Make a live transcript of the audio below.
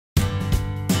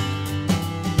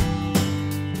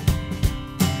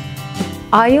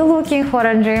Are you looking for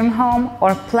a dream home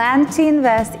or plan to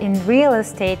invest in real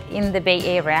estate in the Bay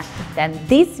Area? Then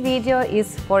this video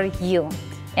is for you.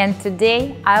 And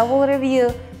today I will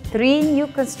review 3 new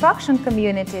construction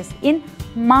communities in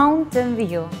Mountain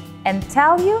View and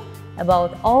tell you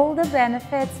about all the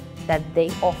benefits that they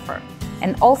offer.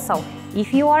 And also,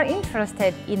 if you are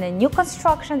interested in a new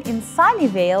construction in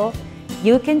Sunnyvale,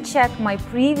 you can check my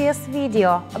previous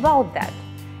video about that.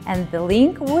 And the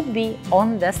link would be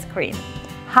on the screen.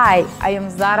 Hi, I am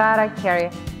Zara Arakeri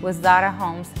with Zara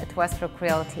Homes at Westbrook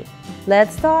Realty.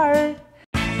 Let's start!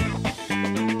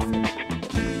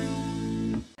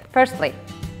 Firstly,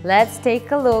 let's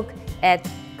take a look at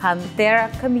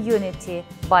Cantera Community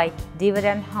by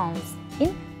Dividend Homes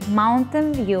in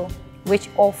Mountain View, which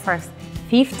offers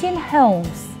 15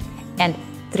 homes and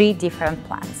 3 different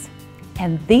plans.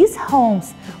 And these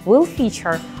homes will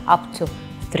feature up to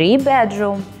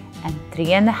 3-bedroom and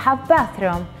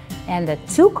 3.5-bathroom and a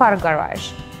 2-car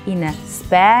garage in a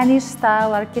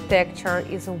Spanish-style architecture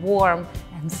is warm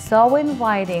and so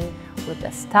inviting with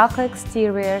the stucco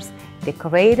exteriors,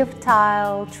 decorative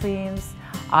tile trims,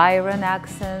 iron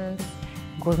accents.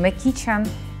 Gourmet kitchen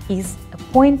is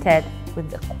appointed with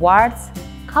the quartz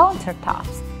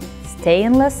countertops,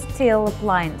 stainless steel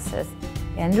appliances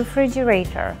and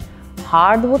refrigerator,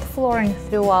 hardwood flooring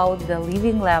throughout the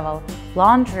living level,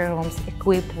 laundry rooms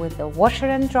equipped with the washer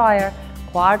and dryer,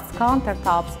 quartz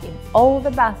countertops in all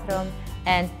the bathrooms,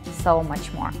 and so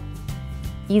much more.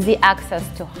 Easy access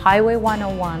to Highway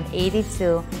 101,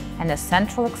 82, and the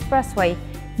Central Expressway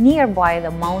nearby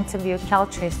the Mountain View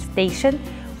Caltrain station,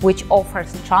 which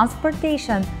offers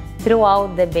transportation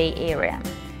throughout the Bay Area.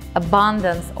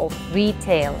 Abundance of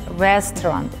retail,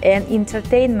 restaurant, and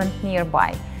entertainment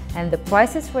nearby, and the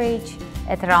prices range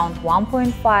at around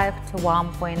 $1.5 to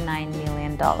 $1.9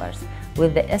 million,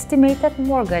 with the estimated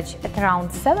mortgage at around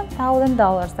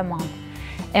 $7,000 a month.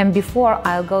 And before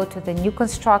I'll go to the new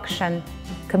construction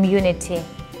community,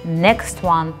 next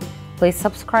one, please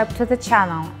subscribe to the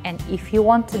channel. And if you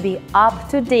want to be up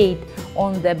to date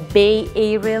on the Bay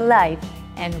Area life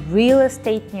and real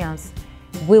estate news,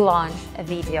 we launch a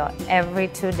video every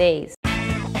 2 days.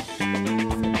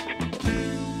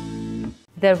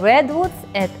 The Redwoods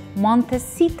at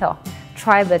Montecito,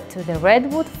 tribute to the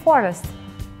Redwood Forest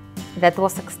that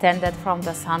was extended from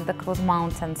the Santa Cruz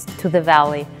Mountains to the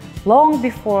valley long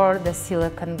before the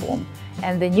Silicon Boom,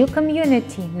 and the new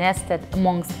community nested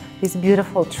amongst these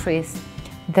beautiful trees.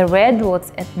 The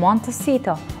Redwoods at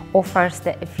Montecito offers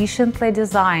the efficiently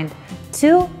designed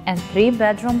 2- and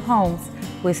 3-bedroom homes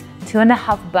with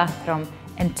 2.5-bathroom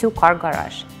and 2-car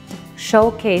garage.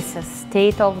 Showcases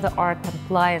state-of-the-art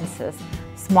appliances,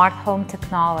 smart home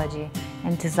technology,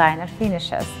 and designer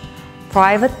finishes.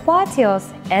 Private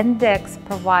patios and decks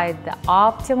provide the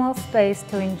optimal space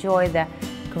to enjoy the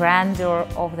grandeur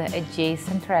of the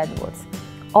adjacent redwoods.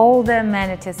 All the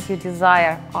amenities you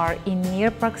desire are in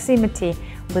near proximity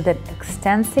with an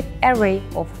extensive array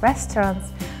of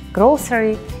restaurants,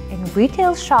 grocery, and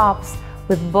retail shops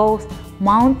with both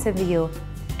Mountain View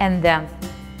and the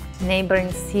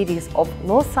neighboring cities of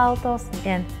Los Altos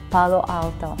and Palo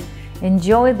Alto.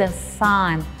 Enjoy the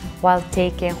sun while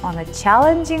taking on a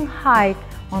challenging hike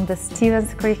on the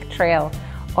Stevens Creek Trail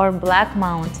or Black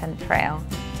Mountain Trail.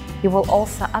 You will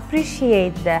also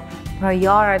appreciate the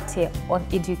priority on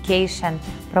education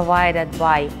provided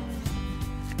by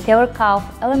Taylor Cove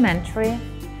Elementary,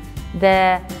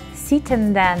 the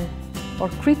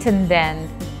Crittenden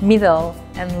Middle,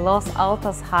 and Los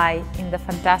Altos High in the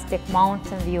fantastic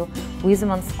Mountain View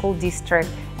Wiseman School District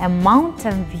and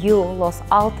Mountain View Los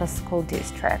Altos School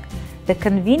District. The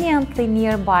conveniently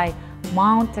nearby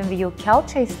Mountain View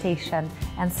Caltrain Station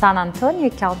and San Antonio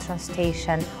Caltrain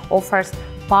Station offers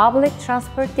public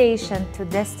transportation to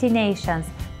destinations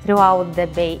throughout the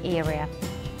Bay Area.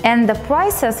 And the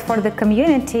prices for the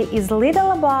community is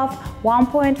little above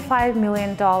 $1.5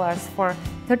 million for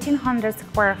 1,300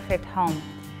 square feet home.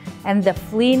 And the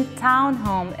Flint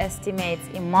Townhome estimates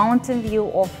in Mountain View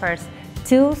offers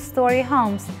 2-story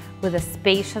homes with a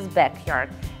spacious backyard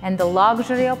and the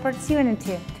luxury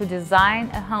opportunity to design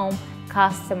a home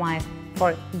customized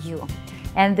for you.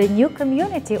 And the new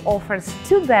community offers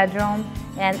 2-bedroom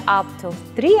and up to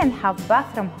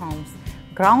 3.5-bathroom homes.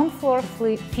 Ground floor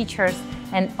features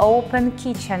an open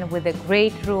kitchen with a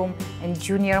great room and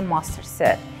junior master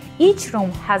set. Each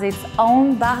room has its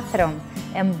own bathroom,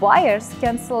 and buyers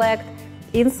can select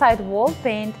inside wall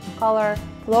paint, color,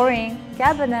 flooring,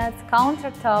 cabinets,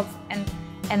 countertops,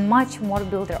 and much more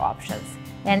builder options.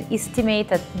 An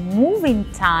estimated move-in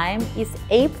time is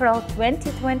April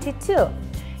 2022.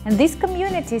 And this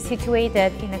community is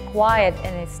situated in a quiet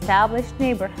and established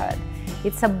neighborhood.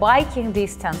 It's a biking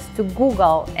distance to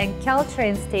Google and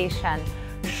Caltrain station,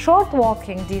 short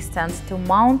walking distance to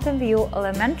Mountain View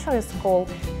Elementary School,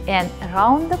 and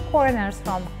around the corners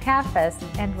from cafes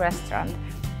and restaurants.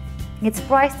 It's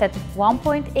priced at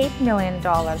 $1.8 million to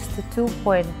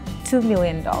 $2.2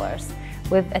 million,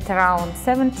 with at around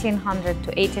 1,700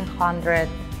 to 1,800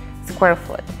 square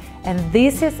foot. And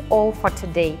this is all for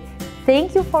today.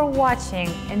 Thank you for watching,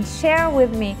 and share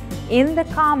with me in the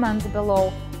comments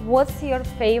below what's your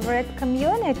favorite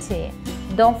community.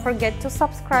 Don't forget to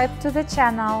subscribe to the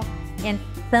channel and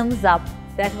thumbs up,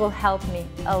 that will help me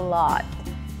a lot.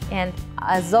 And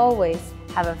as always,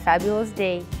 have a fabulous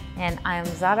day. And I am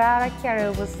Zara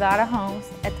Arakere with Zara Homes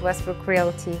at Westbrook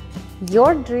Realty.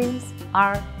 Your dreams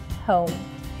are home.